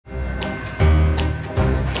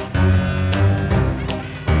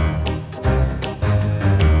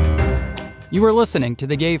You are listening to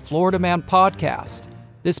the Gay Florida Man podcast.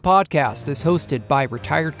 This podcast is hosted by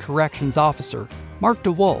retired corrections officer Mark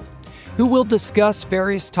DeWolf, who will discuss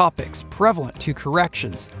various topics prevalent to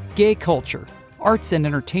corrections, gay culture, arts and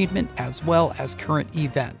entertainment, as well as current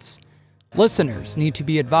events. Listeners need to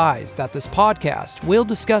be advised that this podcast will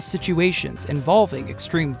discuss situations involving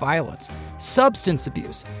extreme violence, substance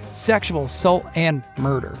abuse, sexual assault, and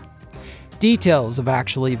murder. Details of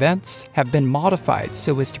actual events have been modified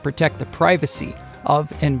so as to protect the privacy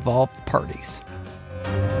of involved parties.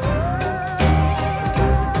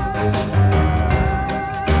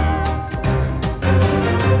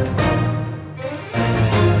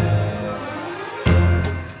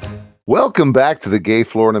 Welcome back to the Gay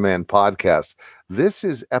Florida Man podcast. This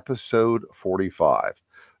is episode 45.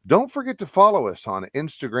 Don't forget to follow us on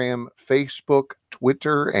Instagram, Facebook,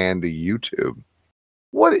 Twitter, and YouTube.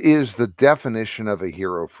 What is the definition of a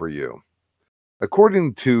hero for you?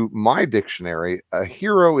 According to my dictionary, a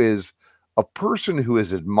hero is a person who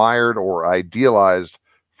is admired or idealized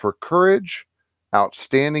for courage,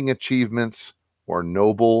 outstanding achievements, or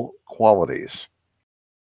noble qualities.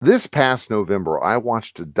 This past November, I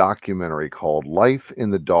watched a documentary called Life in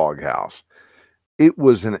the Doghouse. It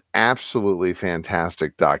was an absolutely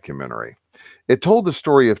fantastic documentary. It told the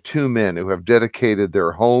story of two men who have dedicated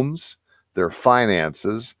their homes, their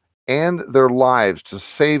finances, and their lives to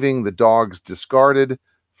saving the dogs discarded,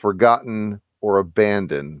 forgotten, or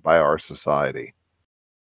abandoned by our society.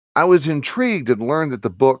 I was intrigued and learned that the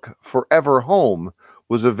book Forever Home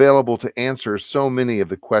was available to answer so many of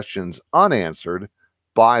the questions unanswered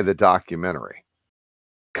by the documentary.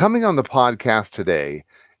 Coming on the podcast today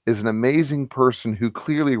is an amazing person who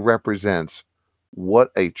clearly represents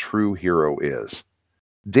what a true hero is.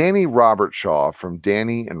 Danny Robertshaw from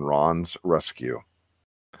Danny and Ron's Rescue.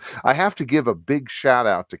 I have to give a big shout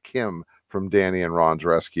out to Kim from Danny and Ron's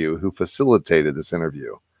Rescue, who facilitated this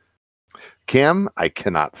interview. Kim, I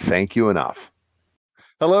cannot thank you enough.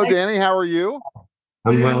 Hello, Danny. How are you?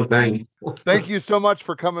 I'm well, thank you. Thank you so much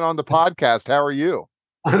for coming on the podcast. How are you?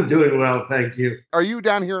 I'm doing well, thank you. Are you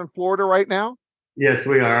down here in Florida right now? Yes,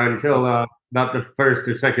 we are until about the first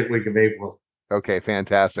or second week of April. Okay,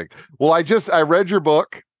 fantastic. Well, I read your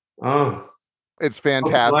book. Oh, it's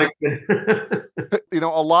fantastic. Like You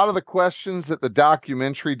know, a lot of the questions that the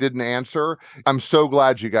documentary didn't answer, I'm so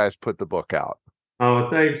glad you guys put the book out. Oh,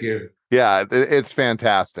 thank you. Yeah, it's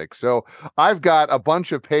fantastic. So I've got a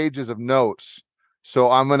bunch of pages of notes. So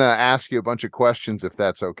I'm going to ask you a bunch of questions if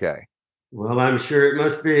that's okay. Well, I'm sure it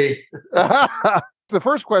must be. The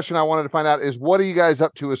first question I wanted to find out is, what are you guys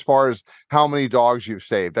up to as far as how many dogs you've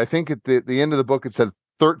saved? I think at the end of the book, it said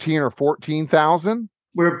 13 or 14,000.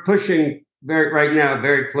 We're pushing right now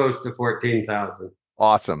very close to 14,000.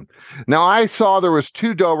 Awesome. Now, I saw there was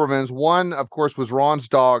two Dobermans. One, of course, was Ron's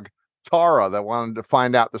dog, Tara, that wanted to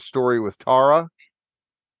find out the story with Tara.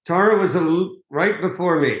 Tara was right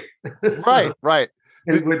before me. Right.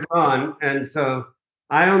 And with Ron. And so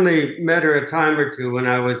I only met her a time or two when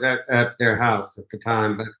I was at their house at the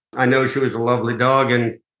time, but I know she was a lovely dog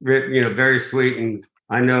and, very sweet. And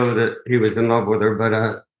I know that he was in love with her,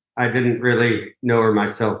 but I didn't really know her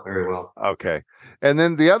myself very well. Okay. And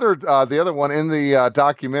then the other one in the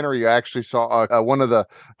documentary, you actually saw one of the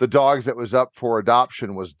dogs that was up for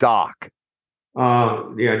adoption was Doc.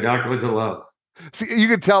 Yeah, Doc was a love. See, you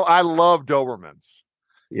could tell I love Dobermans.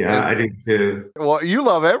 Yeah, I do too. Well, you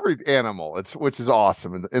love every animal, which is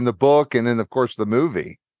awesome in the book, and then of course the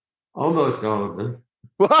movie. Almost all of them.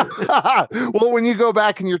 Well, when you go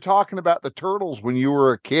back and you're talking about the turtles when you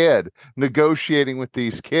were a kid, negotiating with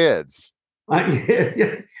these kids.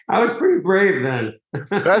 I was pretty brave then.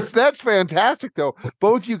 That's fantastic, though.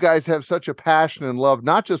 Both you guys have such a passion and love,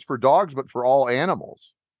 not just for dogs, but for all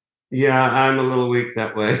animals. Yeah, I'm a little weak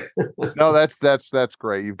that way. No, that's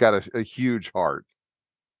great. You've got a huge heart.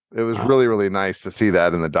 It was really, really nice to see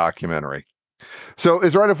that in the documentary. So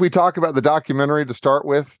is it right if we talk about the documentary to start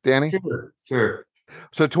with, Danny? Sure.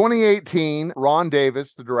 So 2018, Ron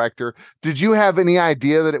Davis, the director, did you have any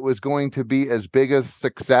idea that it was going to be as big a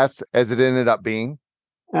success as it ended up being?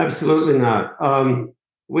 Absolutely not.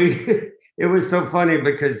 It was so funny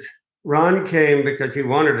because Ron came because he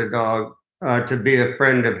wanted a dog to be a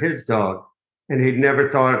friend of his dog. And he'd never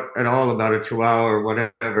thought at all about a Chihuahua or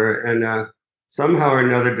whatever. And somehow or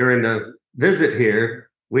another during the visit here,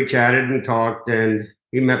 we chatted and talked, and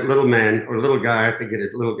he met Little Guy, I think it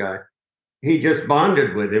is Little Guy. He just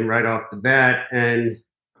bonded with him right off the bat. And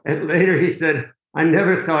later he said, I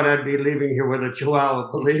never thought I'd be leaving here with a Chihuahua,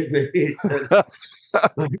 believe me.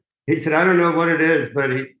 He said, I don't know what it is, but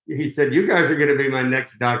he said, you guys are going to be my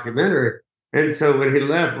next documentary. And so when he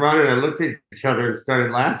left, Ron and I looked at each other and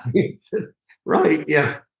started laughing. Right.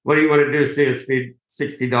 Yeah. What do you want to do? See us feed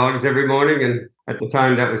 60 dogs every morning? And at the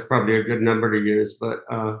time, that was probably a good number to use. But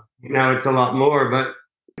now it's a lot more. But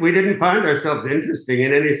we didn't find ourselves interesting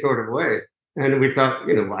in any sort of way. And we thought,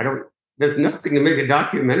 there's nothing to make a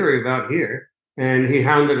documentary about here. And he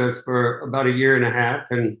hounded us for about a year and a half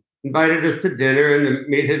and invited us to dinner and to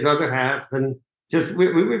meet his other half. And just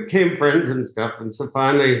we became friends and stuff. And so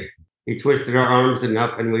finally, he twisted our arms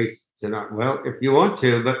enough and we said, well, if you want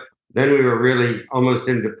to. But then we were really almost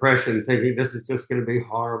in depression, thinking this is just going to be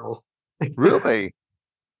horrible. Really?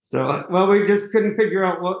 So, well, we just couldn't figure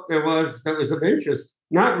out what there was that was of interest.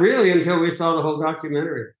 Not really until we saw the whole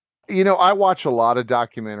documentary. I watch a lot of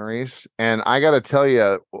documentaries, and I got to tell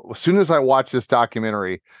you, as soon as I watched this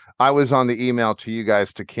documentary, I was on the email to you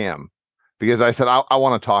guys, to Kim, because I said, I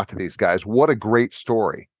want to talk to these guys. What a great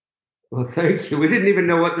story. Well, thank you. We didn't even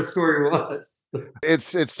know what the story was.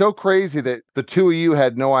 It's so crazy that the two of you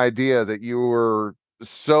had no idea that you were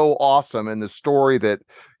so awesome in the story, that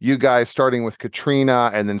you guys, starting with Katrina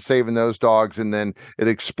and then saving those dogs, and then it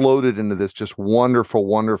exploded into this just wonderful,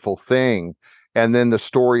 wonderful thing. And then the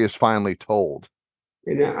story is finally told.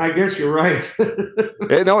 I guess you're right.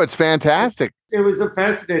 No, it's fantastic. It was a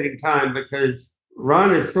fascinating time because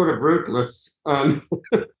Ron is sort of ruthless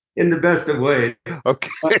in the best of ways. Okay.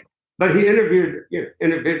 But he interviewed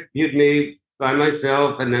me by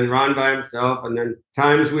myself, and then Ron by himself, and then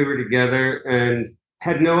times we were together and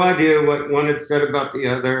had no idea what one had said about the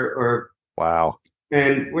other. Wow.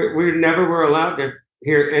 And we never were allowed to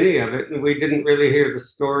hear any of it, and we didn't really hear the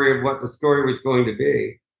story of what the story was going to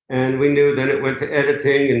be. And we knew then it went to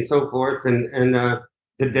editing and so forth. And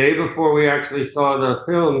the day before we actually saw the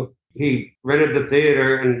film, he rented the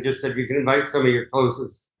theater and just said, you can invite some of your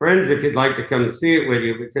closest friends if you'd like to come see it with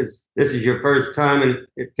you, because this is your first time, and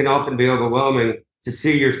it can often be overwhelming to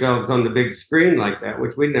see yourselves on the big screen like that,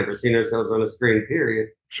 which we'd never seen ourselves on a screen, period.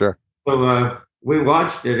 Sure. So we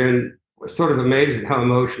watched it and were sort of amazed at how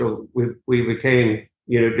emotional we became,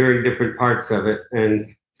 during different parts of it, and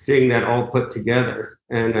seeing that all put together.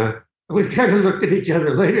 And we kind of looked at each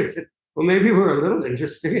other later and said, well, maybe we're a little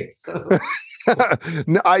interesting. So.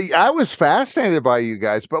 No, I was fascinated by you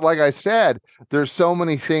guys, but like I said, there's so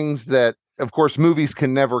many things that, of course, movies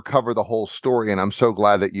can never cover the whole story. And I'm so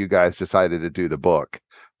glad that you guys decided to do the book,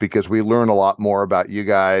 because we learn a lot more about you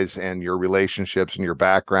guys and your relationships and your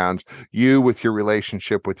backgrounds. You with your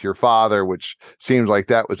relationship with your father, which seems like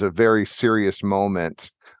that was a very serious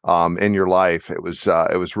moment in your life. It was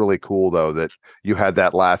really cool, though, that you had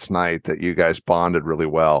that last night, that you guys bonded really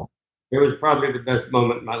well. It was probably the best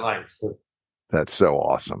moment in my life. So. That's so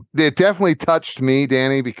awesome. It definitely touched me,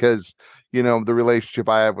 Danny, because the relationship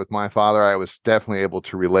I have with my father, I was definitely able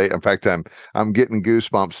to relate. In fact, I'm getting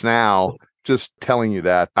goosebumps now just telling you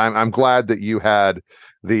that. I'm glad that you had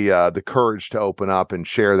the courage to open up and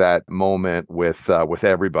share that moment with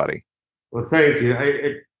everybody. Well, thank you.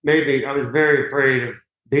 It made me. I was very afraid of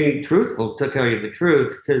being truthful, to tell you the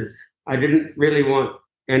truth, because I didn't really want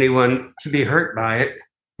anyone to be hurt by it,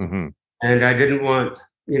 mm-hmm. And I didn't want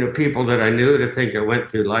people that I knew to think I went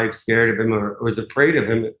through life scared of him or was afraid of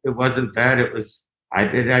him. It wasn't that. It was I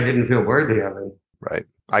didn't feel worthy of him. Right.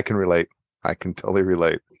 I can relate. I can totally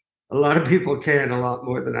relate. A lot of people can, a lot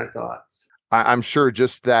more than I thought. I'm sure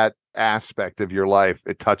just that aspect of your life,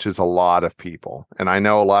 it touches a lot of people. And I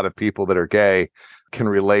know a lot of people that are gay can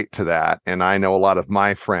relate to that. And I know a lot of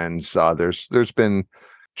my friends, there's been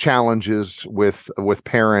challenges with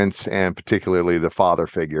parents, and particularly the father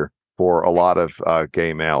figure, for a lot of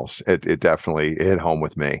gay males. It definitely hit home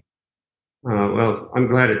with me. Well, I'm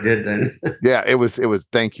glad it did then. Yeah, it was.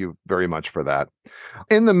 Thank you very much for that.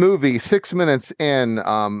 In the movie, 6 minutes in,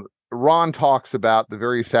 Ron talks about the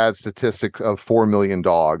very sad statistic of 4 million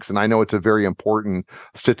dogs. And I know it's a very important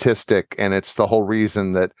statistic, and it's the whole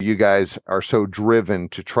reason that you guys are so driven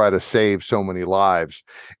to try to save so many lives.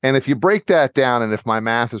 And if you break that down, and if my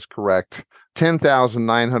math is correct,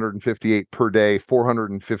 10,958 per day,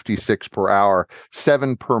 456 per hour,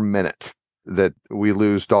 7 per minute that we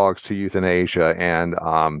lose dogs to euthanasia. And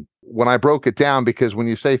when I broke it down, because when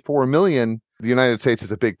you say 4 million, the United States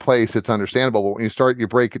is a big place, it's understandable. But when you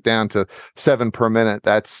break it down to 7 per minute,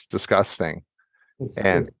 that's disgusting.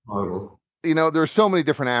 It's horrible. There's so many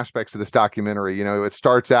different aspects of this documentary. It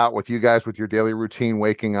starts out with you guys with your daily routine,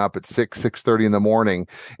 waking up at 6:30 in the morning,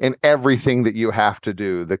 and everything that you have to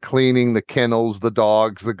do, the cleaning, the kennels, the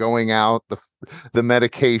dogs, the going out, the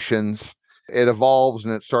medications. It evolves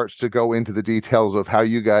and it starts to go into the details of how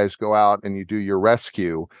you guys go out and you do your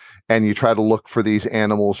rescue, and you try to look for these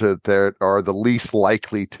animals that are the least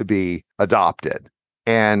likely to be adopted.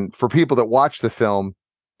 And for people that watch the film,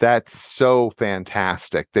 That's so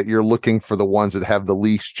fantastic that you're looking for the ones that have the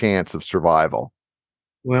least chance of survival.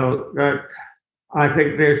 Well, I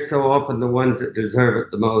think they're so often the ones that deserve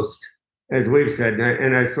it the most, as we've said.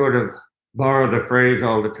 And I sort of borrow the phrase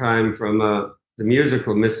all the time from the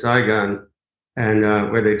musical Miss Saigon, and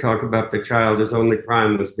where they talk about the child whose only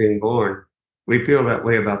crime was being born. We feel that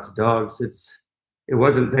way about the dogs. It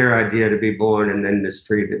wasn't their idea to be born and then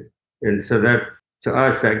mistreated. And so that, to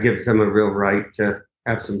us, that gives them a real right to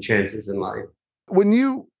have some chances in life. When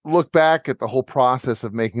you look back at the whole process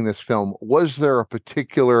of making this film, was there a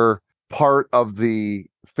particular part of the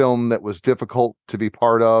film that was difficult to be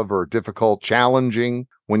part of, or difficult, challenging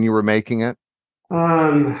when you were making it?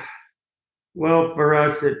 Well, for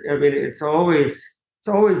us, it's always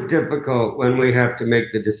difficult when we have to make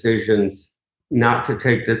the decisions not to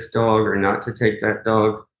take this dog or not to take that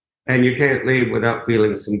dog, and you can't leave without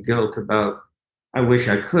feeling some guilt about, I wish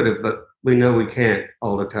I could have, but we know we can't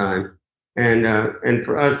all the time. And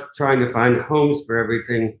for us, trying to find homes for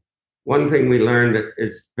everything, one thing we learned that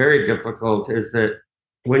is very difficult is that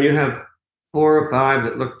when you have 4 or 5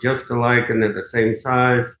 that look just alike and they're the same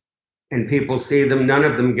size, and people see them, none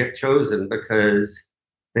of them get chosen because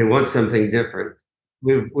they want something different.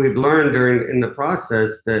 We've learned in the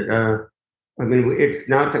process that it's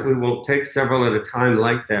not that we won't take several at a time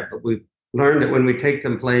like that, but we've learned that when we take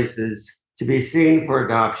them places to be seen for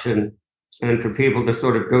adoption and for people to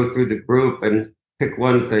sort of go through the group and pick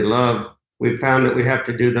ones they love, we found that we have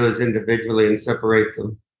to do those individually and separate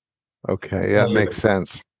them. Okay, yeah, it makes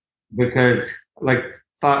sense. Because like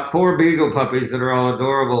 4 beagle puppies that are all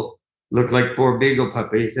adorable look like 4 beagle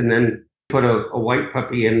puppies, and then put a white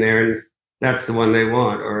puppy in there and that's the one they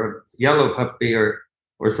want, or a yellow puppy or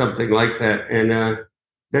something like that. And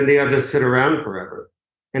then the others sit around forever.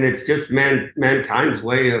 And it's just mankind's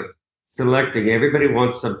way of selecting. Everybody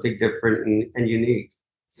wants something different and unique.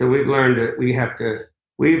 So we've learned that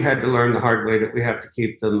we've had to learn the hard way that we have to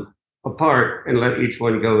keep them apart and let each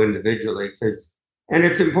one go individually. And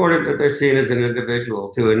it's important that they're seen as an individual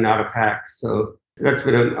too, and not a pack. So that's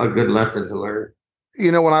been a good lesson to learn.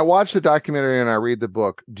 You know, when I watch the documentary and I read the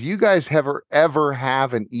book, do you guys ever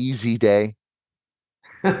have an easy day?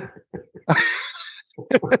 I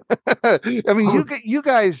mean, you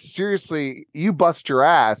guys, seriously, you bust your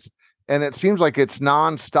ass, and it seems like it's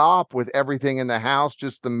nonstop with everything in the house,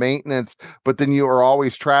 just the maintenance, but then you are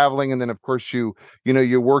always traveling. And then of course you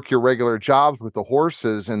work your regular jobs with the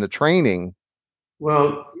horses and the training.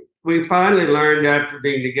 Well, we finally learned after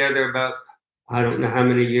being together about, I don't know how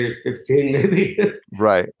many years, 15 maybe.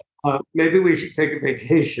 Right. Maybe we should take a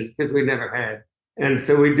vacation, because we never had. And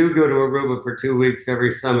so we do go to Aruba for 2 weeks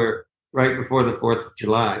every summer, right before the 4th of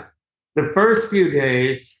July. The first few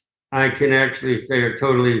days, I can actually say, are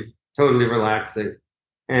totally relaxing.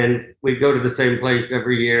 And we go to the same place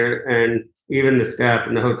every year, and even the staff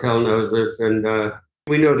in the hotel knows us. And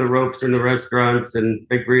we know the ropes in the restaurants, and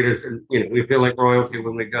they greet us, and we feel like royalty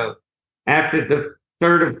when we go. After the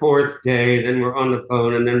 3rd or 4th day, then we're on the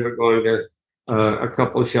phone, and then we're going to a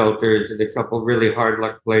couple shelters and a couple really hard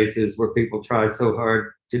luck places where people try so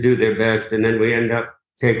hard to do their best, and then we end up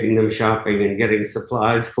taking them shopping and getting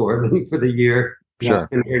supplies for them for the year. Sure.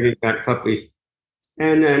 And bringing back puppies.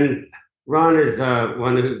 And then Ron is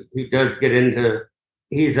one who does get into,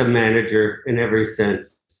 he's a manager in every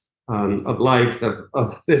sense of life,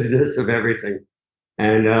 of business, of everything.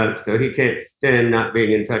 And so he can't stand not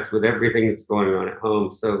being in touch with everything that's going on at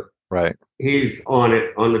home. So right, he's on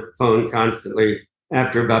the phone constantly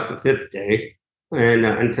after about the 5th day, and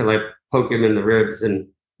until I poke him in the ribs, and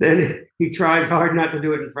then he tries hard not to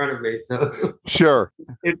do it in front of me. So sure,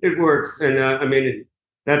 it works. And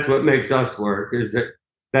that's what makes us work, is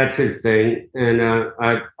that's his thing. And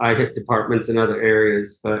I hit departments in other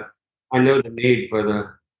areas, but I know the need for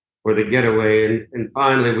the getaway, and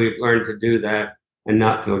finally we've learned to do that and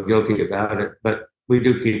not feel guilty about it. But we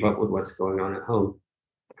do keep up with what's going on at home.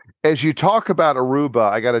 As you talk about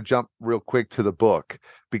Aruba, I got to jump real quick to the book,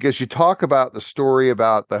 because you talk about the story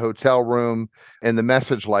about the hotel room and the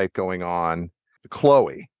message light going on.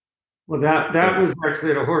 Chloe. Well, that was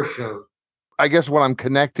actually at a horse show. I guess what I'm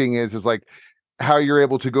connecting is like how you're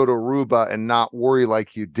able to go to Aruba and not worry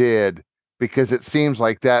like you did, because it seems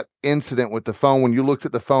like that incident with the phone, when you looked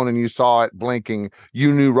at the phone and you saw it blinking,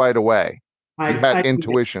 you knew right away. You had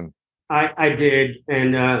intuition. I did.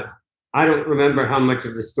 And I don't remember how much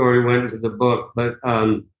of the story went into the book, but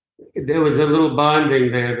there was a little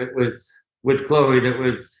bonding there that was with Chloe that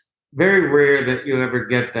was very rare that you ever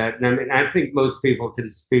get that. And I mean, I think most people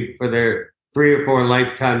can speak for their 3 or 4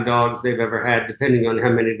 lifetime dogs they've ever had, depending on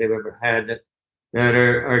how many they've ever had, that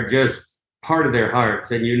are just part of their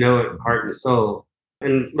hearts, and heart and soul.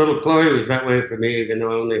 And little Chloe was that way for me, even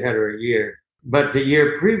though I only had her a year. But the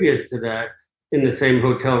year previous to that, in the same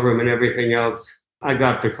hotel room and everything else, I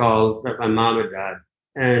got the call that my mom had died.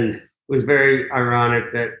 And it was very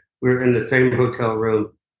ironic that we were in the same hotel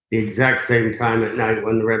room the exact same time at night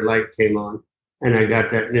when the red light came on. And I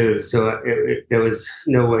got that news. So there was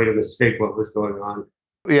no way to mistake what was going on.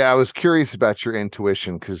 Yeah, I was curious about your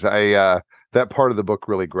intuition because that part of the book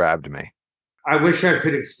really grabbed me. I wish I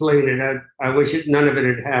could explain it. I wish none of it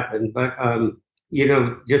had happened. But,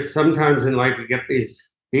 just sometimes in life you get these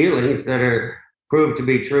feelings that are proved to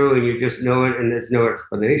be true and you just know it and there's no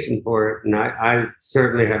explanation for it. And I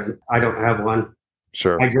certainly I don't have one.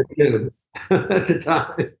 Sure. I just knew at the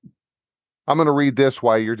time. I'm going to read this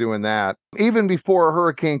while you're doing that. Even before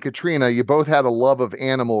Hurricane Katrina, you both had a love of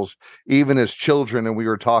animals, even as children. And we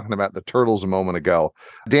were talking about the turtles a moment ago.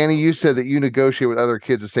 Danny, you said that you negotiate with other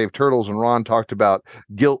kids to save turtles. And Ron talked about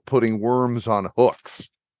guilt putting worms on hooks.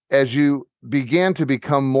 As you began to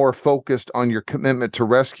become more focused on your commitment to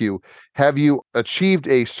rescue, have you achieved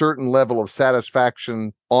a certain level of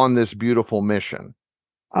satisfaction on this beautiful mission?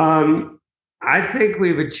 I think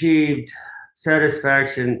we've achieved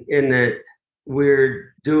satisfaction in that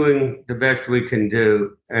we're doing the best we can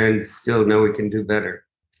do and still know we can do better.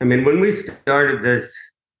 I mean, when we started this,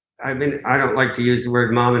 I don't like to use the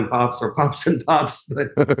word mom and pops or pops and pops, but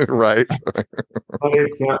right. But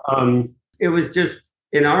it was just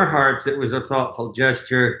in our hearts, it was a thoughtful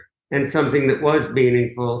gesture and something that was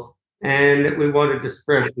meaningful, and that we wanted to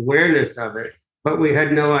spread awareness of it. But we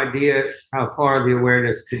had no idea how far the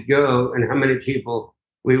awareness could go and how many people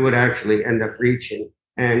we would actually end up reaching.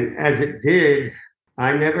 And as it did,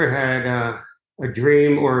 I never had a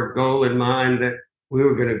dream or a goal in mind that we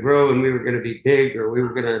were going to grow and we were going to be big or we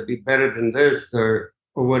were going to be better than this or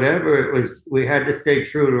whatever. It was, we had to stay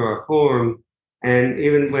true to our form. And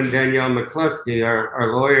even when Danielle McCluskey,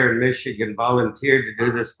 our lawyer in Michigan, volunteered to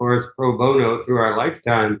do this for us pro bono through our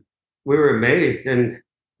lifetime, we were amazed. And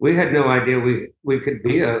we had no idea we could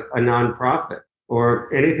be a nonprofit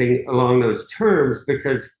or anything along those terms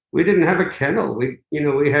because we didn't have a kennel. We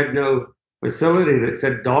had no facility that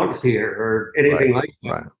said dogs here or anything like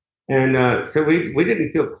that. Right. And so we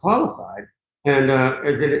didn't feel qualified. And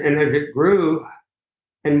as it grew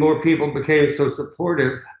and more people became so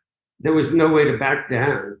supportive, there was no way to back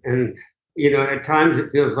down. And, at times it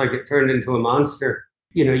feels like it turned into a monster,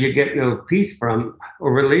 you get no peace from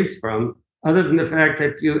or release from, other than the fact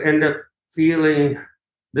that you end up feeling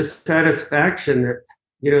the satisfaction that,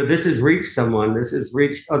 this has reached someone, this has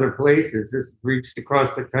reached other places, this has reached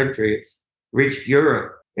across the country, it's reached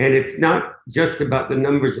Europe. And it's not just about the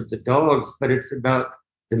numbers of the dogs, but it's about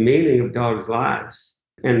the meaning of dogs' lives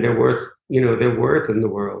and their worth, their worth in the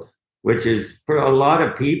world, which is for a lot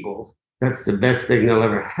of people, that's the best thing they'll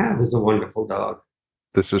ever have is a wonderful dog.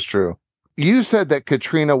 This is true. You said that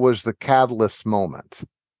Katrina was the catalyst moment.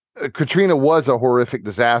 Katrina was a horrific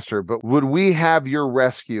disaster, but would we have your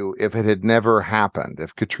rescue if it had never happened,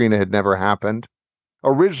 if Katrina had never happened?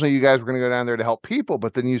 Originally, you guys were going to go down there to help people,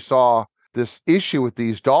 but then you saw this issue with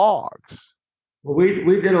these dogs. Well,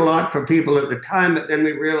 we did a lot for people at the time, but then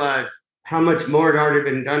we realized how much more had already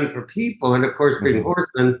been done for people. And of course, being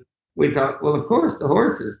horsemen, we thought, well, of course, the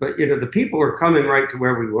horses, but the people were coming right to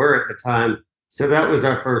where we were at the time. So that was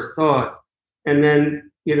our first thought. And then,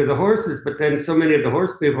 the horses, but then so many of the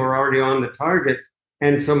horse people were already on the target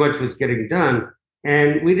and so much was getting done.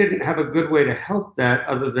 And we didn't have a good way to help that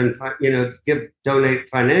other than, donate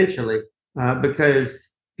financially because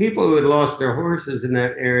people who had lost their horses in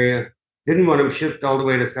that area didn't want them shipped all the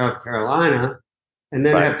way to South Carolina and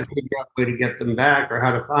then have to figure out a way to get them back or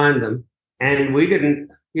how to find them. And we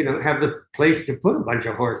didn't, have the place to put a bunch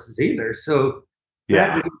of horses either. So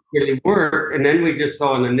that didn't really work. And then we just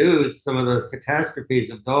saw in the news some of the catastrophes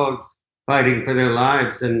of dogs fighting for their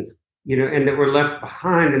lives and, and that were left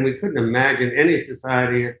behind. And we couldn't imagine any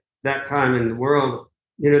society at that time in the world,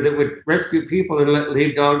 that would rescue people and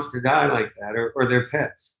leave dogs to die like that or their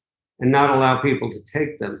pets and not allow people to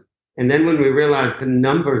take them. And then when we realized the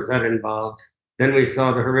numbers that involved, then we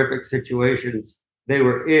saw the horrific situations they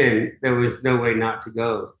were in. There was no way not to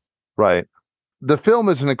go. Right. The film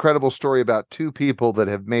is an incredible story about two people that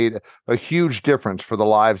have made a huge difference for the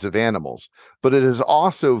lives of animals, but it is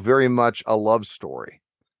also very much a love story.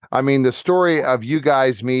 I mean, the story of you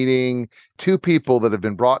guys meeting two people that have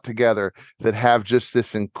been brought together that have just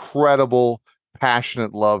this incredible,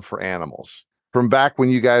 passionate love for animals from back when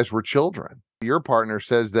you guys were children. Your partner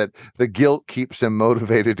says that the guilt keeps him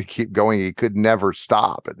motivated to keep going. He could never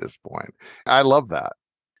stop at this point. I love that.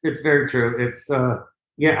 It's very true. It's,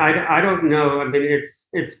 I don't know. I mean,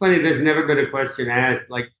 it's funny. There's never been a question asked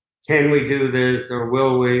like, can we do this or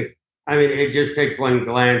will we? I mean, it just takes one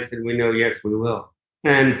glance and we know, yes, we will.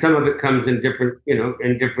 And some of it comes in different,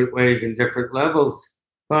 in different ways and different levels.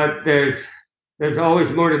 But there's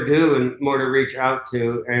always more to do and more to reach out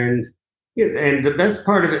to. And the best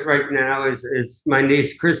part of it right now is my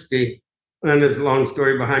niece Christy. And there's a long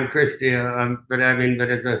story behind Christy, but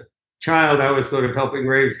as a child, I was sort of helping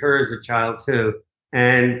raise her as a child too.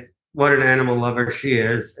 And what an animal lover she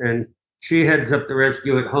is. And she heads up the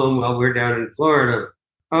rescue at home while we're down in Florida.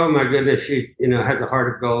 Oh my goodness, she has a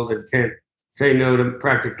heart of gold and can't say no to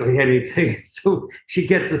practically anything. So she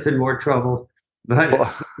gets us in more trouble.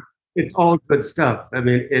 But it's all good stuff. I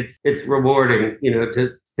mean, it's rewarding,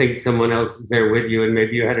 to think someone else is there with you, and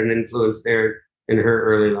maybe you had an influence there in her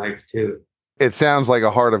early life too. It sounds like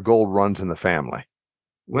a heart of gold runs in the family.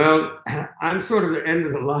 Well, I'm sort of the end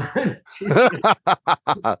of the line.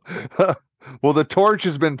 Well, the torch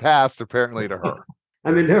has been passed apparently to her.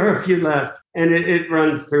 I mean, there are a few left, and it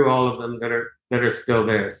runs through all of them that are still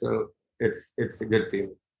there. So it's a good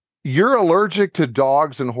feeling. You're allergic to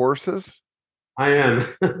dogs and horses? I am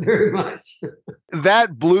very much.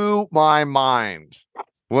 That blew my mind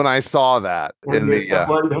when I saw that. One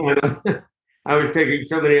time, I was taking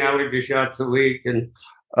so many allergy shots a week, and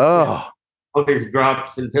all these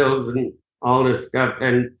drops and pills and all this stuff.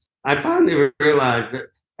 And I finally realized that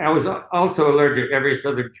I was also allergic to every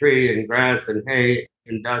southern tree and grass and hay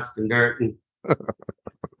and dust and dirt. And,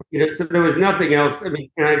 so there was nothing else. I mean,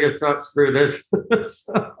 and I just thought, screw this.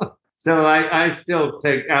 So I still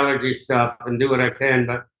take allergy stuff and do what I can,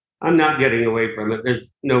 but I'm not getting away from it. There's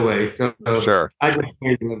no way. So sure. I just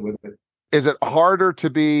can't live with it. Is it harder to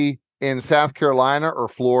be in South Carolina or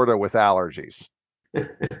Florida with allergies?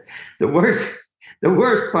 The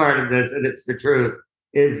worst part of this, and it's the truth,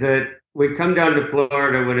 is that we come down to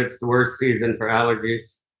Florida when it's the worst season for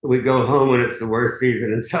allergies. We go home when it's the worst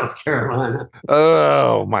season in South Carolina.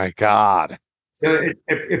 Oh my God. So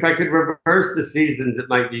if I could reverse the seasons, it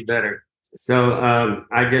might be better. So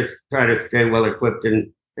I just try to stay well equipped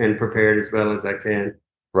and prepared as well as I can.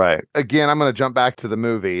 Right. Again, I'm going to jump back to the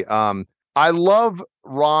movie. I love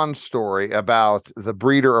Ron's story about the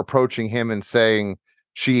breeder approaching him and saying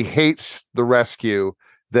she hates the rescue,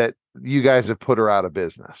 that you guys have put her out of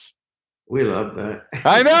business. We love that.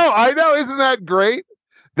 I know. Isn't that great?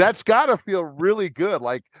 That's got to feel really good.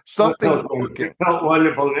 Like something's working. It felt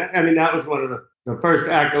wonderful. I mean, that was one of the first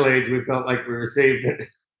accolades we felt like we received.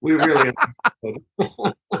 We really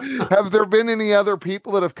Have there been any other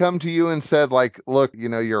people that have come to you and said, like, look,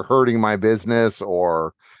 you're hurting my business,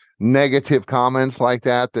 or negative comments like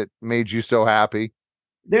that made you so happy?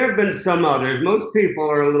 There have been some others. Most people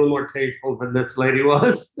are a little more tasteful than this lady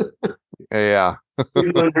was. Yeah.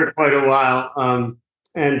 We've known her quite a while.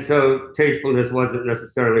 And so tastefulness wasn't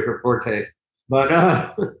necessarily her forte. But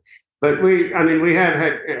we have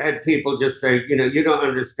had people just say, you don't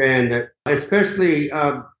understand that, especially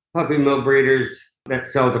puppy mill breeders that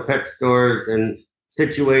sell to pet stores and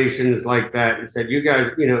situations like that, and said, you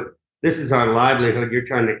guys, this is our livelihood. You're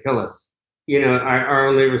trying to kill us. Our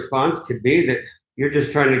only response could be that you're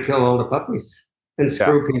just trying to kill all the puppies and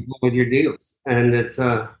screw people with your deals. And it's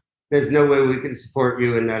there's no way we can support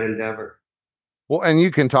you in that endeavor. Well, and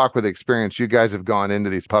you can talk with experience. You guys have gone into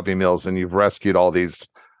these puppy mills and you've rescued all these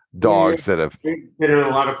dogs that have been in a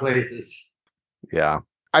lot of places. Yeah.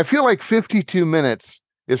 I feel like 52 minutes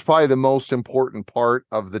is probably the most important part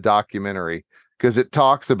of the documentary, because it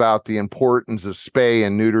talks about the importance of spay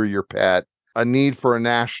and neuter your pet, a need for a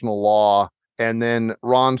national law, and then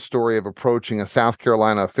Ron's story of approaching a South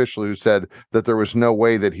Carolina official who said that there was no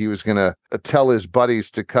way that he was going to tell his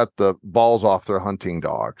buddies to cut the balls off their hunting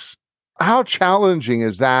dogs. How challenging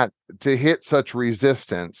is that to hit such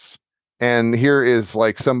resistance? And here is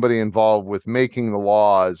like somebody involved with making the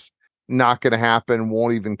laws, not going to happen,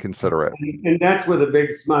 won't even consider it. And that's with a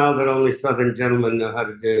big smile that only Southern gentlemen know how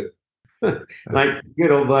to do. Like,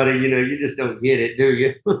 good old buddy, you just don't get it, do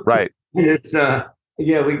you? Right. And it's,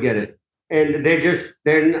 we get it. And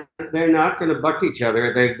they're not going to buck each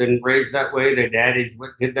other. They've been raised that way. Their daddies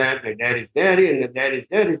did that. Their daddy's daddy and their daddy's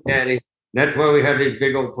daddy's daddy. That's why we have these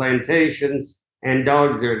big old plantations, and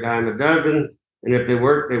dogs are a dime a dozen. And if they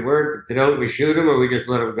work, they work. If they don't, we shoot them or we just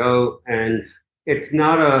let them go. And it's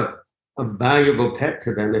not a valuable pet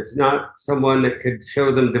to them. It's not someone that could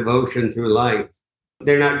show them devotion through life.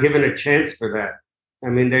 They're not given a chance for that. I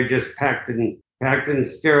mean, they're just packed in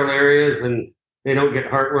sterile areas, and they don't get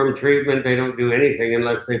heartworm treatment. They don't do anything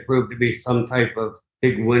unless they prove to be some type of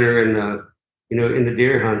big winner in the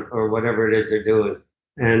deer hunt or whatever it is they're doing.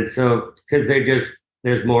 And so, because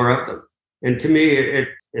there's more of them. And to me,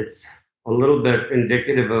 it's a little bit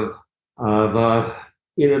indicative of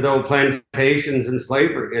the old plantations and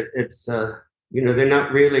slavery. It's they're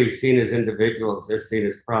not really seen as individuals; they're seen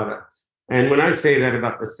as products. And when I say that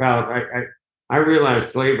about the South, I realized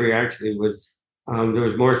slavery actually was there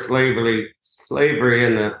was more slavery,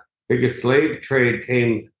 and the biggest slave trade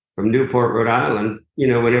came from Newport, Rhode Island.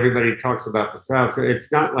 When everybody talks about the South, so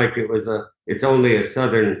it's not like it's only a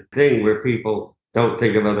Southern thing where people don't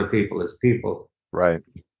think of other people as people. Right.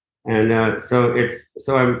 And so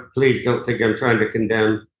I'm please don't think I'm trying to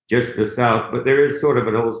condemn just the South, but there is sort of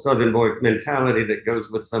an old Southern boy mentality that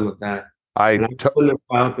goes with some of that. And I'm from the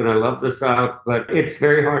South and I love the South, but it's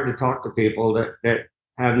very hard to talk to people that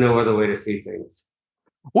have no other way to see things.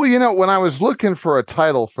 Well, when I was looking for a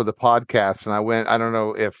title for the podcast, and I don't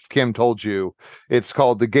know if Kim told you, it's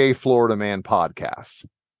called the Gay Florida Man Podcast.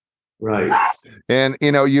 Right. And,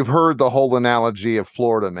 you've heard the whole analogy of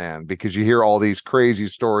Florida man, because you hear all these crazy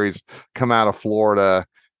stories come out of Florida.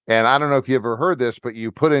 And I don't know if you ever heard this, but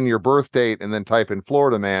you put in your birth date and then type in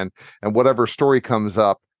Florida man, and whatever story comes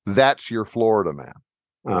up, that's your Florida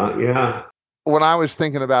man. Yeah. When I was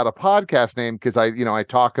thinking about a podcast name, because I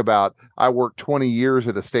talk about, I worked 20 years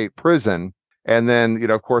at a state prison. And then,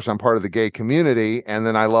 of course, I'm part of the gay community, and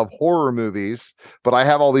then I love horror movies, but I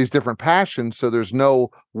have all these different passions. So there's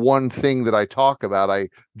no one thing that I talk about. I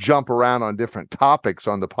jump around on different topics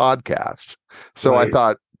on the podcast. So right. I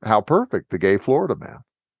thought, how perfect, the Gay Florida Man.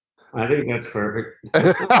 I think that's perfect.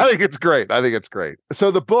 I think it's great.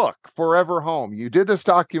 So the book, Forever Home, you did this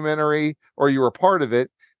documentary, or you were part of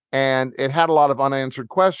it, and it had a lot of unanswered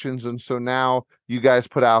questions. And so now you guys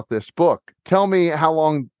put out this book. Tell me how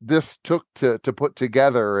long this took to put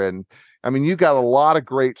together. And I mean, you got a lot of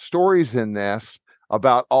great stories in this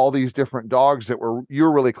about all these different dogs that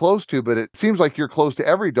you're really close to, but it seems like you're close to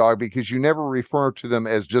every dog because you never refer to them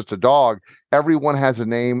as just a dog. Everyone has a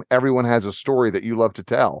name. Everyone has a story that you love to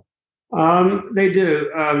tell. They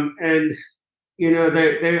do. And,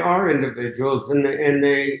 they are individuals and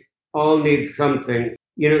they all need something.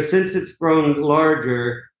 Since it's grown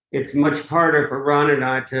larger, it's much harder for Ron and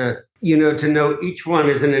I to know each one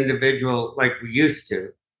as an individual like we used to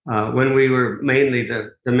when we were mainly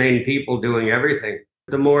the main people doing everything.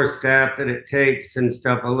 The more staff that it takes and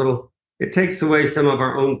stuff, it takes away some of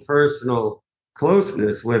our own personal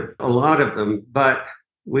closeness with a lot of them. But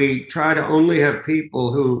we try to only have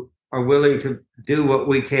people who are willing to do what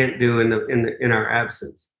we can't do in our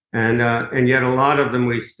absence. And yet a lot of them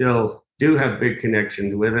we still do have big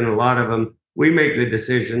connections with, and a lot of them we make the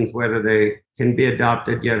decisions whether they can be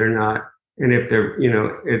adopted yet or not, and if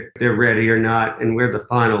they're ready or not, and we're the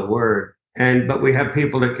final word. But we have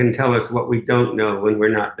people that can tell us what we don't know when we're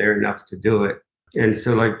not there enough to do it. And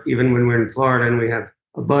so, like, even when we're in Florida and we have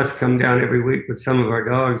a bus come down every week with some of our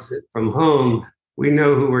dogs from home, we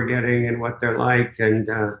know who we're getting and what they're like, and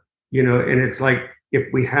and it's like if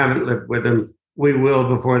we haven't lived with them, we will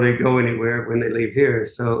before they go anywhere when they leave here.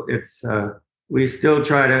 So it's we still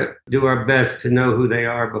try to do our best to know who they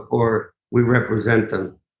are before we represent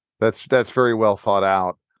them. That's very well thought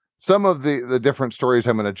out. Some of the different stories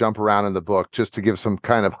I'm going to jump around in the book just to give some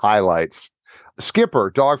kind of highlights. Skipper,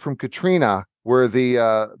 dog from Katrina, where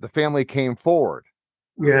the family came forward.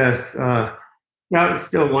 Yes, that was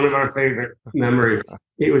still one of our favorite memories.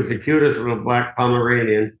 He was the cutest little black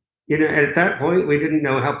Pomeranian. At that point, we didn't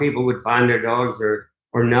know how people would find their dogs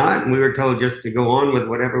or not. And we were told just to go on with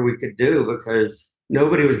whatever we could do because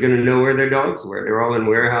nobody was going to know where their dogs were. They were all in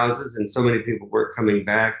warehouses and so many people weren't coming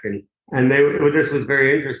back. And this was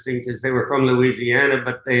very interesting because they were from Louisiana,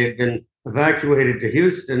 but they had been evacuated to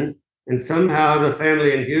Houston. And somehow the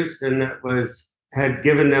family in Houston had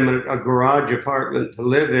given them a garage apartment to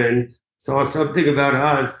live in, saw something about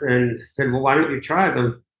us and said, well, why don't you try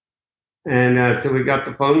them? And so we got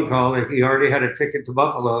the phone call, and he already had a ticket to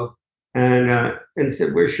Buffalo, and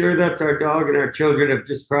said, we're sure that's our dog, and our children have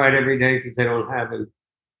just cried every day because they don't have him.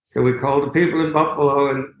 So we called the people in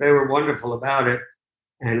Buffalo, and they were wonderful about it,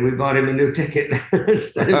 and we bought him a new ticket.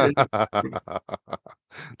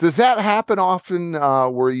 Does that happen often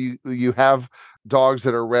where you have dogs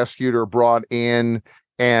that are rescued or brought in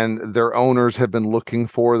and their owners have been looking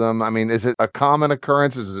for them? I mean, is it a common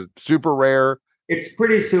occurrence? Is it super rare? It's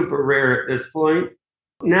pretty super rare at this point.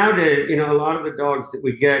 Nowadays, a lot of the dogs that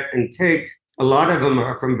we get and take, a lot of them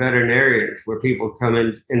are from veterinarians where people come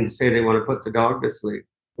in and say they want to put the dog to sleep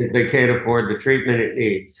if they can't afford the treatment it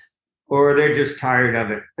needs, or they're just tired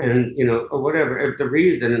of it and, or whatever, if the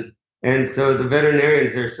reason. And so the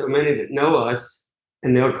veterinarians, there's so many that know us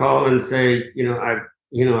and they'll call and say, we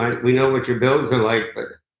know what your bills are like, but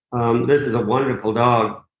this is a wonderful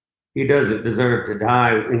dog. He doesn't deserve to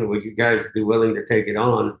die. Would you guys be willing to take it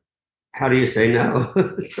on? How do you say no?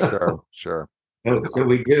 Sure. So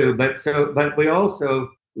we do, but we also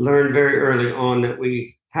learned very early on that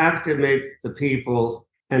we have to make the people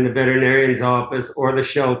and the veterinarian's office or the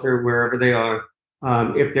shelter, wherever they are,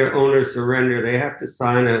 if their owners surrender, they have to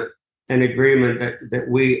sign an agreement that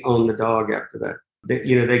we own the dog after that.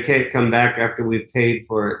 They can't come back after we've paid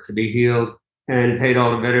for it to be healed and paid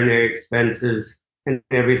all the veterinary expenses and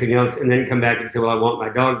everything else, and then come back and say, well, I want my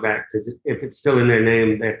dog back, because if it's still in their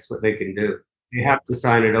name, that's what they can do. They have to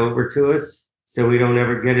sign it over to us so we don't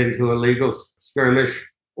ever get into a legal skirmish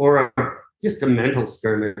or just a mental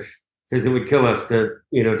skirmish, because it would kill us to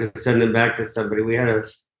send them back to somebody. We had a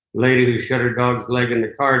lady who shut her dog's leg in the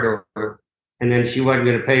car door, and then she wasn't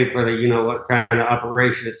going to pay for what kind of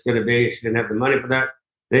operation it's going to be. She didn't have the money for that.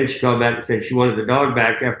 Then she called back and said she wanted the dog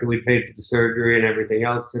back after we paid for the surgery and everything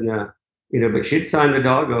else. And, but she'd signed the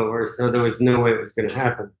dog over, so there was no way it was going to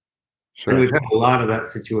happen. Sure. And we've had a lot of that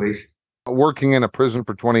situation. Working in a prison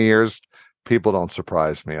for 20 years, people don't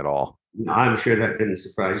surprise me at all. No, I'm sure that didn't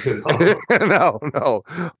surprise you at all. No.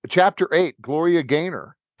 Chapter 8, Gloria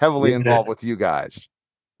Gaynor, heavily involved with you guys.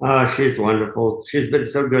 She's wonderful. She's been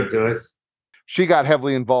so good to us. She got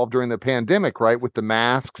heavily involved during the pandemic, right? With the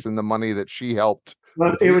masks and the money that she helped.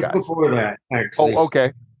 Well, it was before that, actually. Oh,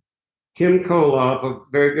 okay. Kim Koloff, a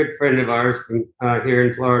very good friend of ours from here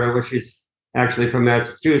in Florida, well, she's actually from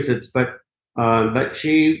Massachusetts, but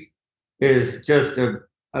she is just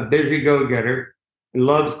a busy go-getter and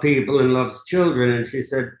loves people and loves children. And she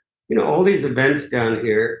said, all these events down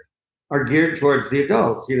here are geared towards the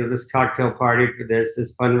adults. This cocktail party for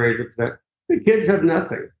this fundraiser for that. The kids have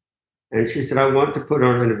nothing. And she said, I want to put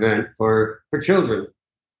on an event for children.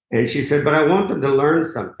 And she said, but I want them to learn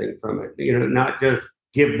something from it, not just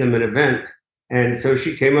give them an event. And so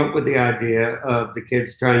she came up with the idea of the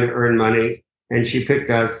kids trying to earn money. And she picked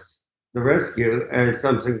us, the rescue, as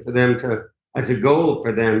something for them as a goal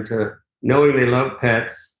for them to, knowing they love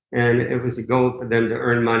pets. And it was a goal for them to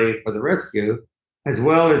earn money for the rescue, as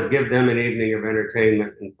well as give them an evening of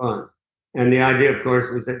entertainment and fun. And the idea, of course,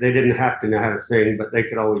 was that they didn't have to know how to sing, but they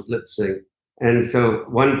could always lip sync. And so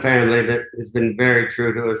one family that has been very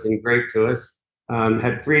true to us and great to us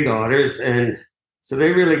had 3 daughters. And so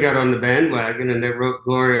they really got on the bandwagon, and they wrote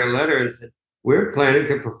Gloria a letter and said, we're planning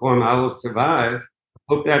to perform I Will Survive.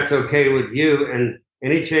 Hope that's okay with you. And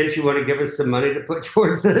any chance you want to give us some money to put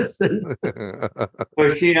towards this? And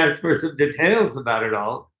so she asked for some details about it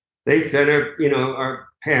all. They sent her, our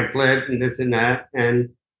pamphlet and this and that. And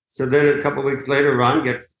so then a couple of weeks later, Ron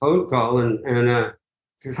gets the phone call and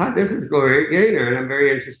says, hi, this is Gloria Gaynor, and I'm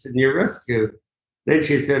very interested in your rescue. Then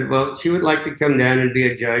she said, well, she would like to come down and be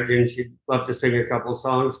a judge, and she'd love to sing a couple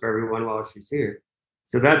songs for everyone while she's here.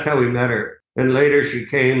 So that's how we met her. Then later she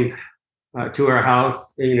came to our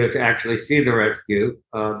house, to actually see the rescue,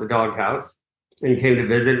 the Doghouse, and came to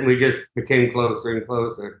visit, and we just became closer and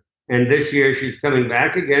closer. And this year she's coming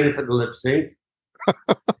back again for the lip sync.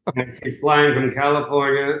 And she's flying from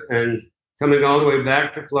California and coming all the way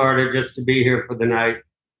back to Florida just to be here for the night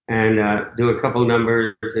and do a couple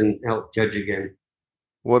numbers and help judge again.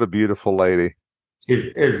 What a beautiful lady.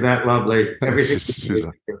 Is that lovely?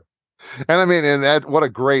 Everything. And I mean, what a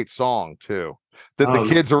great song too. That the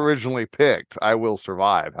kids originally picked, I Will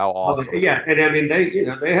Survive. How awesome. Yeah. And I mean,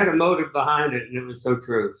 they had a motive behind it, and it was so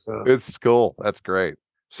true. So it's cool. That's great.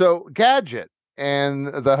 So Gadget and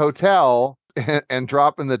the hotel and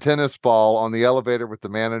dropping the tennis ball on the elevator with the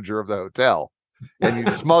manager of the hotel. And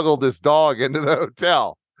you smuggled this dog into the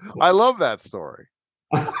hotel. I love that story.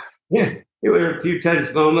 Yeah, it was a few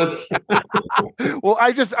tense moments. Well,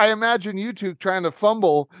 I imagine you two trying to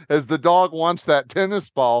fumble as the dog wants that tennis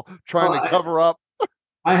ball, trying to cover up.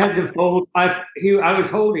 I had to fold. I was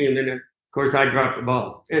holding him, and of course I dropped the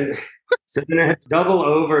ball. And so then I had to double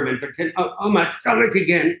over him and pretend, oh my stomach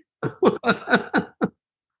again.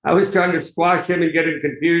 I was trying to squash him and get him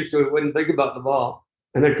confused so he wouldn't think about the ball.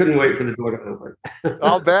 And I couldn't wait for the door to open.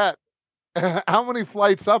 I'll bet. How many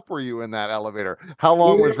flights up were you in that elevator? How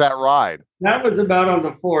long was that ride? That was about on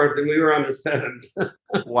the 4th, and we were on the 7th.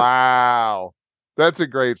 Wow. That's a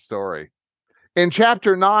great story. In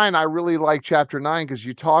chapter 9, I really like chapter 9 because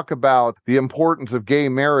you talk about the importance of gay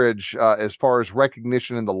marriage as far as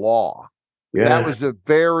recognition in the law. Yeah. That was a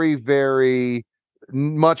very, very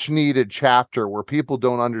much needed chapter where people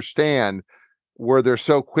don't understand, where they're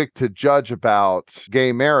so quick to judge about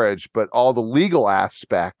gay marriage, but all the legal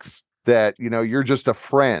aspects that, you're just a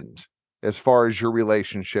friend as far as your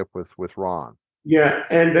relationship with Ron. Yeah.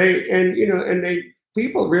 And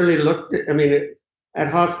people really looked at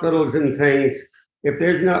hospitals and things. If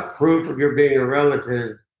there's not proof of your being a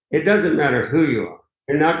relative, it doesn't matter who you are.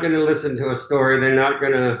 They're not going to listen to a story. They're not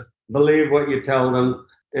going to believe what you tell them.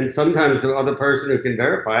 And sometimes the other person who can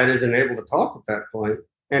verify it isn't able to talk at that point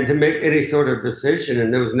and to make any sort of decision.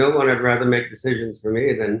 And there was no one I'd rather make decisions for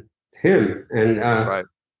me than him. And Right.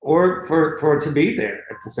 or for to be there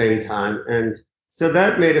at the same time. And so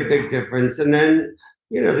that made a big difference. And then,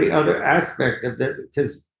 the other aspect of that,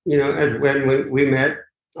 because, as when we met,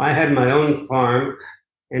 I had my own farm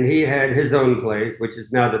and he had his own place, which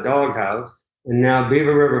is now the Doghouse. And now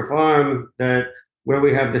Beaver River Farm, where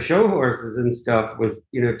we have the show horses and stuff, was,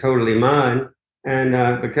 totally mine.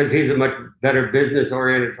 And because he's a much better business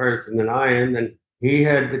oriented person than I am, and he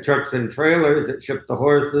had the trucks and trailers that shipped the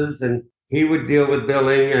horses, and he would deal with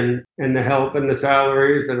billing and the help and the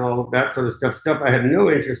salaries and all of that sort of stuff I had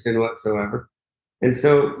no interest in whatsoever. And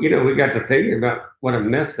so, we got to thinking about what a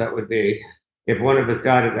mess that would be if one of us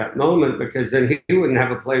died at that moment, because then he wouldn't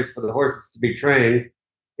have a place for the horses to be trained.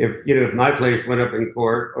 If my place went up in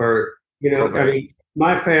court, or, Okay. I mean,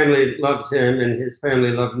 my family loves him and his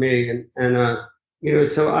family loved me. And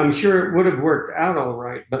so I'm sure it would have worked out all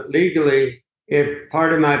right. But legally, if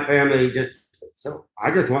part of my family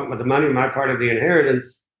I just want the money, my part of the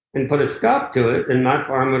inheritance, and put a stop to it, then my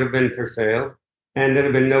farm would have been for sale and there'd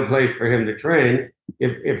have been no place for him to train.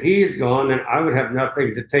 If he had gone, then I would have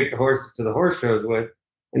nothing to take the horses to the horse shows with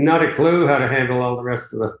and not a clue how to handle all the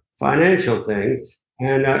rest of the financial things.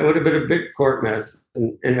 And it would have been a big court mess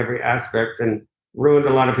in every aspect and ruined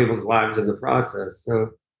a lot of people's lives in the process. So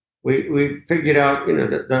we figured out,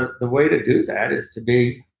 that the way to do that is to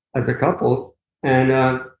be as a couple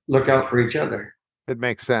and look out for each other. It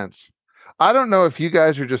makes sense. I don't know if you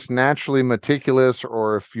guys are just naturally meticulous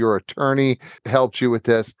or if your attorney helped you with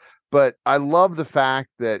this, but I love the fact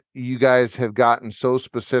that you guys have gotten so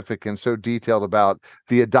specific and so detailed about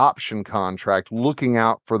the adoption contract, looking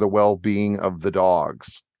out for the well-being of the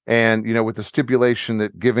dogs. And, with the stipulation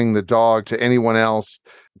that giving the dog to anyone else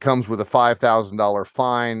comes with a $5,000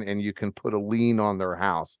 fine and you can put a lien on their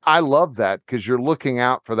house. I love that because you're looking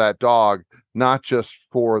out for that dog, not just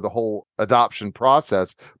for the whole adoption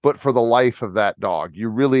process, but for the life of that dog. You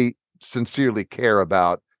really sincerely care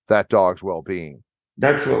about that dog's well-being.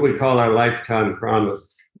 That's what we call our lifetime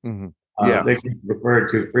promise. Mm-hmm. Yes. They get referred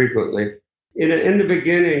to frequently. In the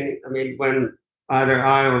beginning, I mean, when either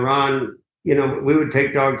I or Ron, we would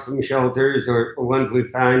take dogs from shelters or ones we'd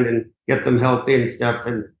find and get them healthy and stuff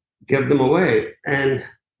and give them away. And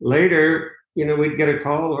later, we'd get a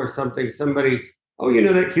call or something, somebody, oh,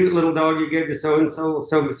 that cute little dog you gave to so-and-so,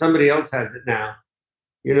 so somebody else has it now,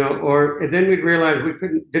 and then we'd realize we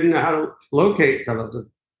didn't know how to locate some of them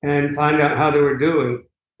and find out how they were doing.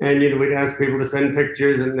 And, we'd ask people to send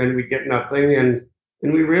pictures and then we'd get nothing. And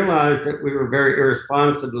we realized that we were very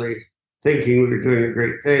irresponsibly thinking we were doing a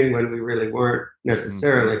great thing when we really weren't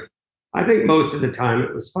necessarily. Mm-hmm. I think most of the time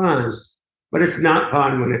it was fine, but it's not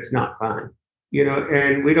fine when it's not fine,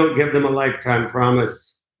 and we don't give them a lifetime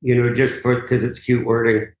promise, just because it's cute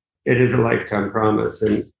wording. It is a lifetime promise.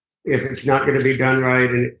 And if it's not going to be done right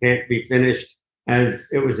and it can't be finished as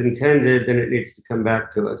it was intended, then it needs to come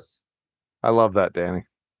back to us. I love that, Danny.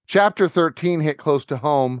 Chapter 13 hit close to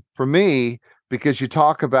home for me because you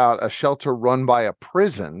talk about a shelter run by a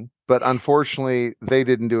prison, but unfortunately they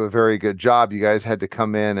didn't do a very good job. You guys had to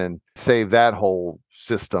come in and save that whole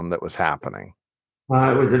system that was happening.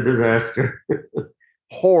 It was a disaster.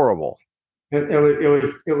 Horrible.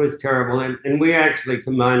 It was terrible. And we actually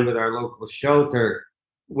combined with our local shelter.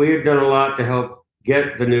 We had done a lot to help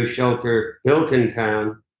get the new shelter built in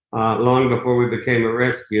town long before we became a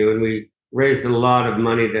rescue. And we raised a lot of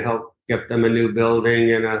money to help get them a new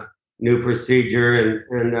building and a new procedure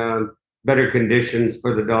and better conditions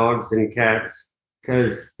for the dogs and cats,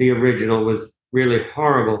 because the original was really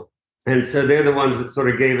horrible. And so they're the ones that sort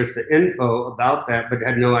of gave us the info about that, but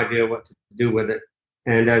had no idea what to do with it.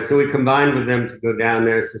 And so we combined with them to go down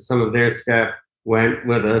there. So some of their staff went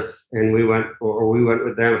with us and we went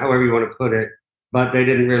with them, however you want to put it. But they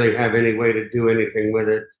didn't really have any way to do anything with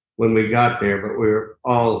it when we got there. But we were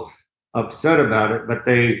all upset about it. But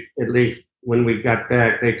they, at least when we got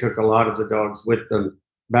back, they took a lot of the dogs with them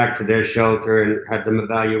back to their shelter and had them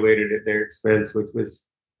evaluated at their expense, which was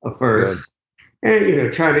a first. Good.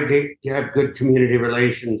 And, try to have good community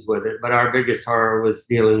relations with it. But our biggest horror was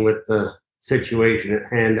dealing with the situation at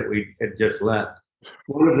hand that we had just left.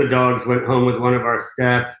 One of the dogs went home with one of our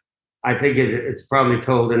staff. I think it's probably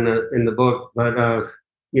told in the book, but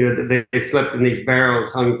they slept in these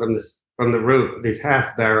barrels hung from the roof, these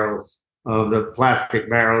half barrels of the plastic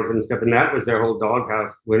barrels and stuff, and that was their whole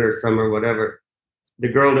doghouse, winter, summer, whatever. The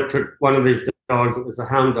girl that took one of these dogs, it was a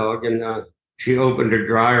hound dog, and she opened her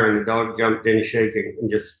dryer and the dog jumped in shaking and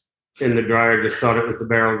just in the dryer, just thought it was the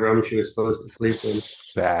barrel drum she was supposed to sleep in.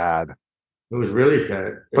 Sad. It was really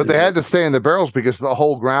sad. But they had to stay in the barrels because the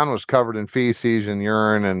whole ground was covered in feces and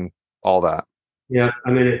urine and all that. Yeah,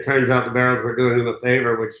 I mean, it turns out the barrels were doing them a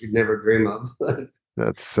favor, which you'd never dream of.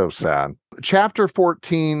 That's so sad. Chapter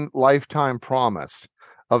 14, Lifetime Promise.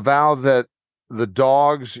 A vow that the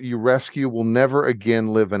dogs you rescue will never again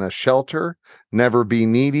live in a shelter, never be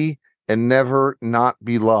needy, and never not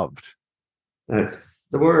be loved. That's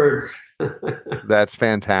the words. That's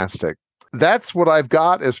fantastic. That's what I've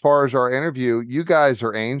got as far as our interview. You guys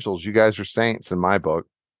are angels. You guys are saints in my book.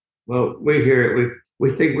 Well, we hear it.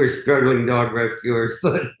 We think we're struggling dog rescuers,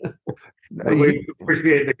 but we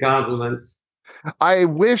appreciate the compliments. I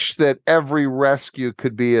wish that every rescue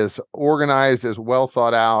could be as organized, as well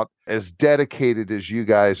thought out, as dedicated as you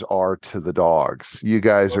guys are to the dogs. You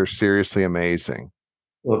guys are seriously amazing.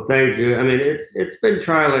 Well, thank you. I mean, it's been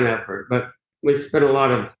trial and effort, but we spent a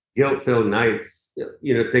lot of guilt-filled nights,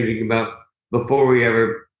 thinking about before we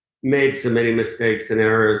ever made so many mistakes and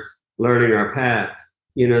errors, learning our path,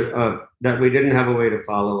 that we didn't have a way to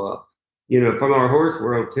follow up. From our horse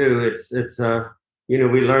world too, it's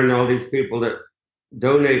we learned all these people that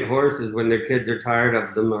donate horses when their kids are tired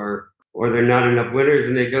of them or they're not enough winners,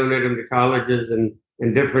 and they donate them to colleges and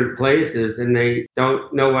in different places, and they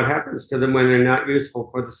don't know what happens to them when they're not useful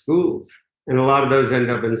for the schools. And a lot of those end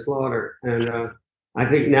up in slaughter. And I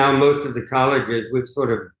think now most of the colleges, we've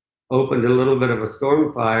sort of opened a little bit of a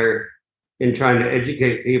storm fire in trying to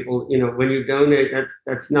educate people. When you donate,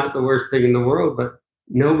 that's not the worst thing in the world, but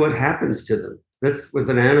know what happens to them. This was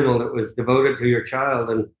an animal that was devoted to your child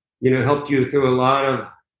and, helped you through a lot of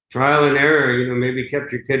trial and error, maybe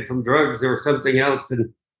kept your kid from drugs or something else.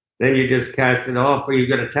 And then you just cast it off or you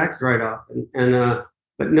get a tax write-off.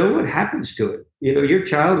 But know what happens to it. Your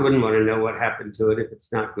child wouldn't want to know what happened to it if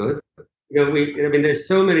it's not good. There's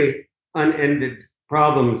so many unended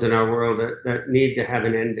problems in our world that need to have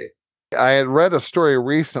an ending. I had read a story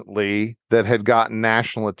recently that had gotten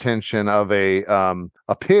national attention of a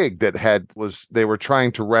pig that they were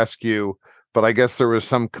trying to rescue, but I guess there was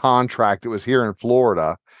some contract. It was here in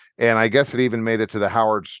Florida, and I guess it even made it to the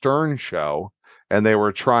Howard Stern show, and they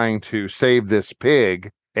were trying to save this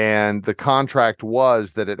pig, and the contract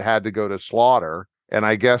was that it had to go to slaughter. And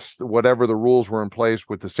I guess whatever the rules were in place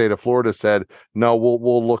with the state of Florida said, no,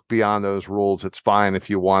 we'll look beyond those rules. It's fine if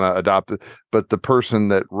you want to adopt it. But the person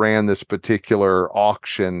that ran this particular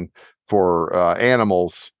auction for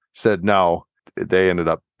animals said no. They ended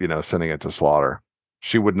up, sending it to slaughter.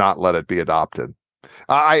 She would not let it be adopted.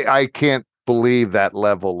 I can't believe that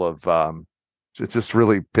level of. It just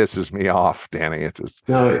really pisses me off, Danny.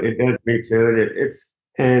 No, it does me too.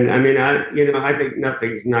 And I think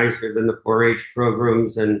nothing's nicer than the 4-H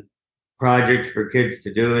programs and projects for kids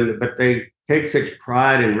to do. But they take such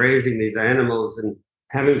pride in raising these animals and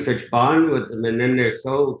having such bond with them, and then they're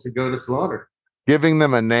sold to go to slaughter. Giving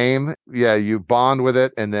them a name, yeah, you bond with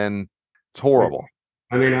it, and then it's horrible.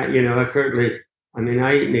 I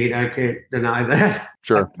eat meat. I can't deny that.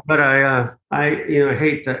 Sure. But I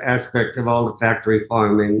hate the aspect of all the factory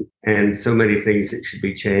farming and so many things that should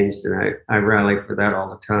be changed. And I rally for that all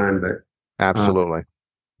the time. But absolutely.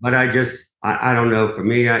 But I don't know. For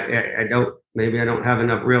me, I don't have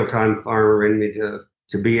enough real-time farmer in me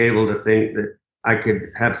to be able to think that I could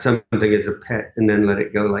have something as a pet and then let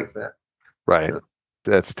it go like that. Right. So.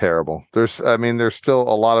 That's terrible. There's still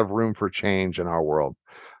a lot of room for change in our world.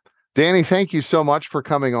 Danny, thank you so much for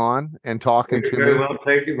coming on and talking to me. Very well.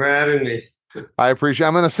 Thank you for having me. I appreciate it.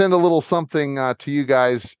 I'm going to send a little something to you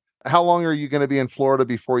guys. How long are you going to be in Florida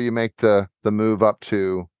before you make the move up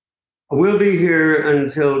to? We'll be here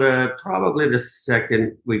until probably the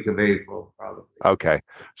second week of April, probably. Okay.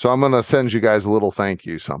 So I'm going to send you guys a little thank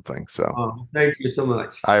you something. So thank you so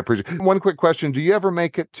much. I appreciate it. One quick question. Do you ever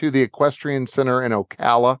make it to the Equestrian Center in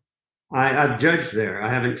Ocala? I've judged there. I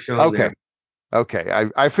haven't shown there. Okay.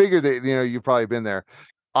 I figured that, you've probably been there.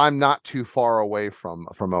 I'm not too far away from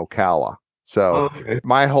Ocala. So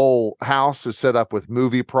my whole house is set up with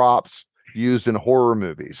movie props used in horror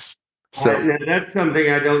movies. So that's something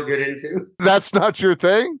I don't get into. That's not your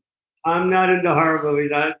thing? I'm not into horror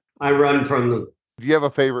movies. I run from them. Do you have a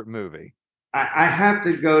favorite movie? I have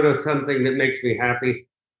to go to something that makes me happy.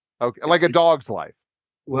 Okay. Like A Dog's Life.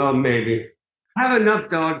 Well, maybe. I have enough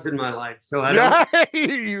dogs in my life, so I don't.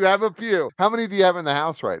 You have a few. How many do you have in the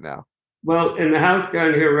house right now? Well, in the house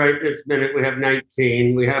down here right this minute, we have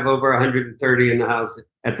 19. We have over 130 in the house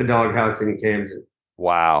at the Doghouse in Camden.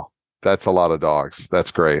 Wow. That's a lot of dogs.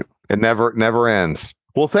 That's great. It never ends.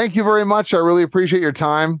 Well, thank you very much. I really appreciate your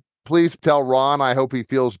time. Please tell Ron I hope he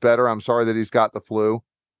feels better. I'm sorry that he's got the flu.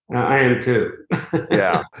 I am too.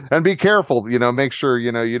 Yeah. And be careful, make sure,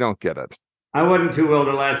 you don't get it. I wasn't too well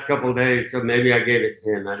the last couple of days, so maybe I gave it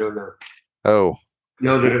to him. I don't know. Oh,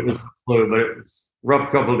 Know that it was the flu, but it was a rough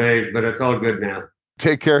couple of days, but it's all good now.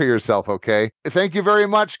 take care of yourself, okay? Thank you very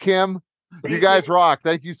much, Kim. You guys rock.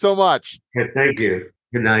 Thank you so much. Okay, thank you.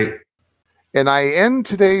 Good night. And I end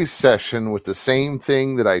today's session with the same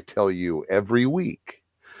thing that I tell you every week,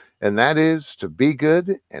 and that is to be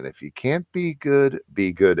good. And if you can't be good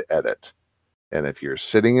at it. And if you're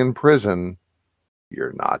sitting in prison,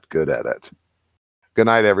 you're not good at it. Good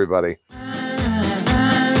night, everybody.